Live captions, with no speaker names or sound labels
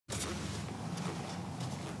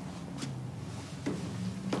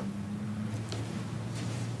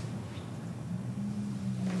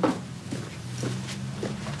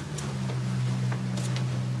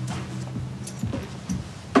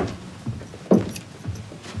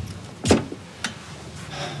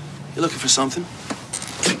You looking for something?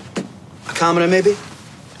 A camera, maybe?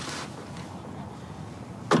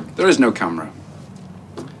 There is no camera.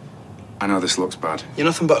 I know this looks bad. You're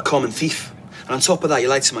nothing but a common thief. And on top of that, you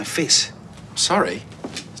lied to my face. Sorry.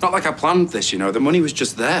 It's not like I planned this, you know. The money was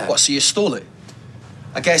just there. What, so you stole it?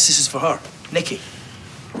 I guess this is for her, Nikki.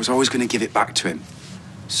 I was always going to give it back to him.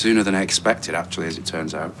 Sooner than I expected, actually, as it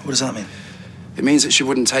turns out. What does that mean? It means that she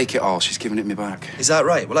wouldn't take it all. She's giving it me back. Is that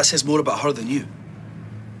right? Well, that says more about her than you.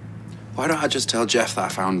 Why don't I just tell Geoff that I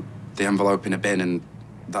found the envelope in a bin and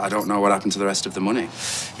that I don't know what happened to the rest of the money?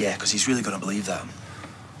 Yeah, because he's really going to believe that.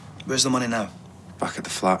 Where's the money now? Back at the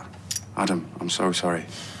flat. Adam, I'm so sorry.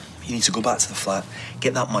 You need to go back to the flat,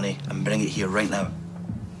 get that money, and bring it here right now.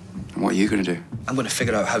 And what are you going to do? I'm going to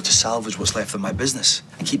figure out how to salvage what's left of my business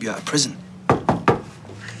and keep you out of prison.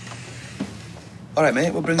 All right,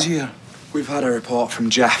 mate, what brings you here? We've had a report from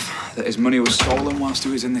Geoff that his money was stolen whilst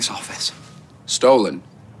he was in this office. Stolen?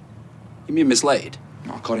 You mean mislaid?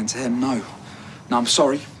 Not according to him, no. Now, I'm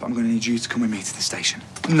sorry, but I'm going to need you to come with me to the station.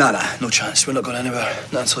 Nah, no chance. We're not going anywhere.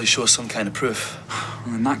 Not until you show us some kind of proof.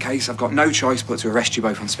 Well, in that case, I've got no choice but to arrest you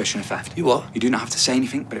both on suspicion of theft. You what? You do not have to say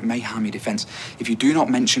anything, but it may harm your defence if you do not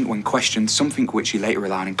mention when questioned something which you later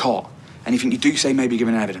rely on in court. Anything you do say may be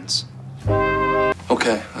given evidence.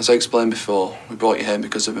 OK, as I explained before, we brought you here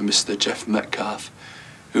because of a Mr. Geoff Metcalfe,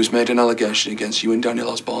 who's made an allegation against you and Daniel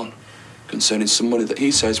Osborne concerning some money that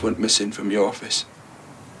he says went missing from your office.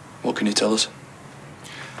 What can you tell us?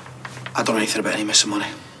 I don't know anything about any missing money.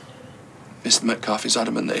 Mr. Metcalfe is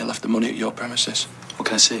adamant that he left the money at your premises. What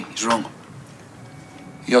can I say? He's wrong.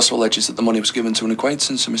 He also alleges that the money was given to an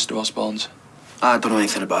acquaintance of Mr. Osborne's. I don't know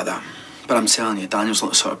anything about that. But I'm telling you, Daniel's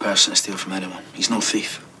not the sort of person to steal from anyone. He's no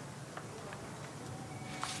thief.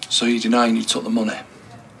 So you're denying you took the money?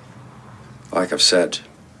 Like I've said,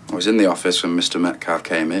 I was in the office when Mr. Metcalfe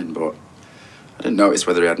came in, but I didn't notice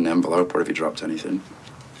whether he had an envelope or if he dropped anything.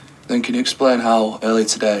 Then can you explain how, earlier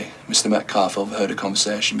today, Mr. Metcalfe overheard a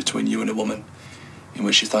conversation between you and a woman in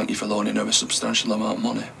which she thanked you for loaning her a substantial amount of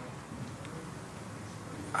money?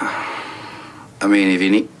 I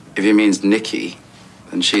mean, if he means Nikki,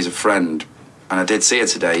 then she's a friend. And I did see her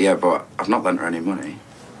today, yeah, but I've not lent her any money.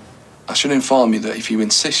 I should inform you that if you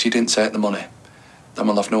insist you didn't take the money, then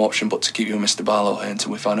we'll have no option but to keep you and Mr. Barlow here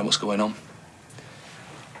until we find out what's going on.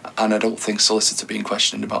 And I don't think solicitor being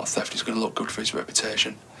questioned about theft is going to look good for his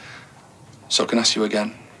reputation. So I can ask you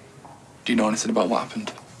again, do you know anything about what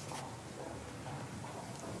happened?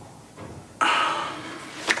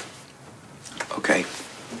 Okay.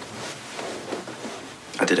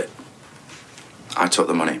 I did it. I took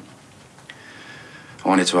the money. I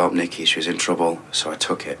wanted to help Nikki. She was in trouble, so I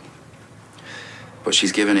took it. But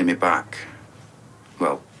she's given it me back.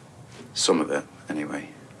 Well, some of it, anyway.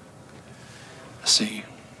 I see.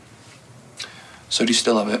 So do you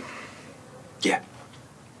still have it? Yeah.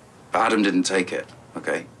 But Adam didn't take it,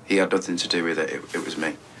 okay? He had nothing to do with it. It was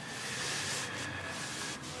me.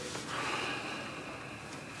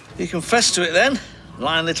 You confessed to it then,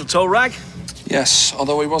 lying little toe rag? Yes,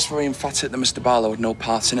 although he was very emphatic that Mr. Barlow had no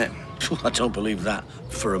part in it. I don't believe that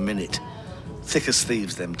for a minute. Thick as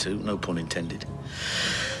thieves, them two, no pun intended.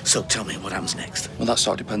 So tell me, what happens next? Well, that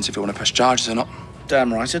sort of depends if you want to press charges or not.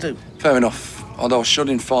 Damn right I do. Fair enough. Although I should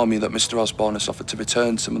inform you that Mr. Osborne has offered to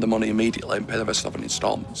return some of the money immediately and pay the rest of it in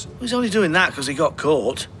instalments. He's only doing that because he got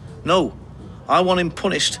caught. No, I want him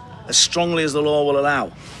punished as strongly as the law will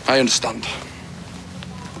allow. I understand.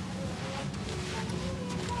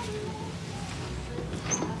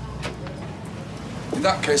 In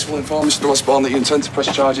that case, we'll inform Mr. Osborne that you intend to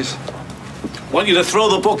press charges. Want you to throw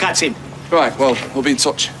the book at him. Right, well, we'll be in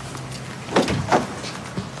touch.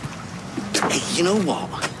 Hey, you know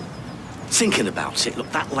what? Thinking about it, look,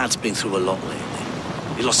 that lad's been through a lot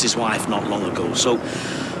lately. He lost his wife not long ago, so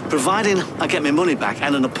providing I get my money back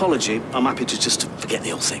and an apology, I'm happy to just forget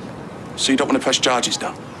the whole thing. So you don't want to press charges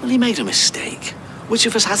now? Well, he made a mistake. Which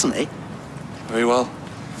of us hasn't he? Very well.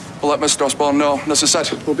 We'll let Mr. Osborne know. And as I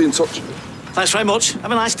said, we'll be in touch. Thanks very much.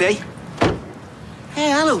 Have a nice day. Hey,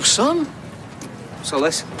 hello, son. So,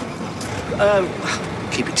 Les?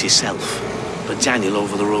 Keep it to yourself. But Daniel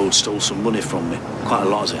over the road stole some money from me. Quite a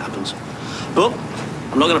lot, as it happens. But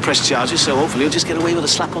I'm not going to press charges, so hopefully he'll just get away with a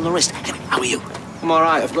slap on the wrist. Anyway, how are you? I'm all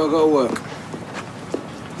right. I've got to go to work.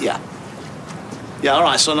 Yeah. Yeah, all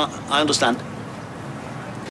right, son. I understand.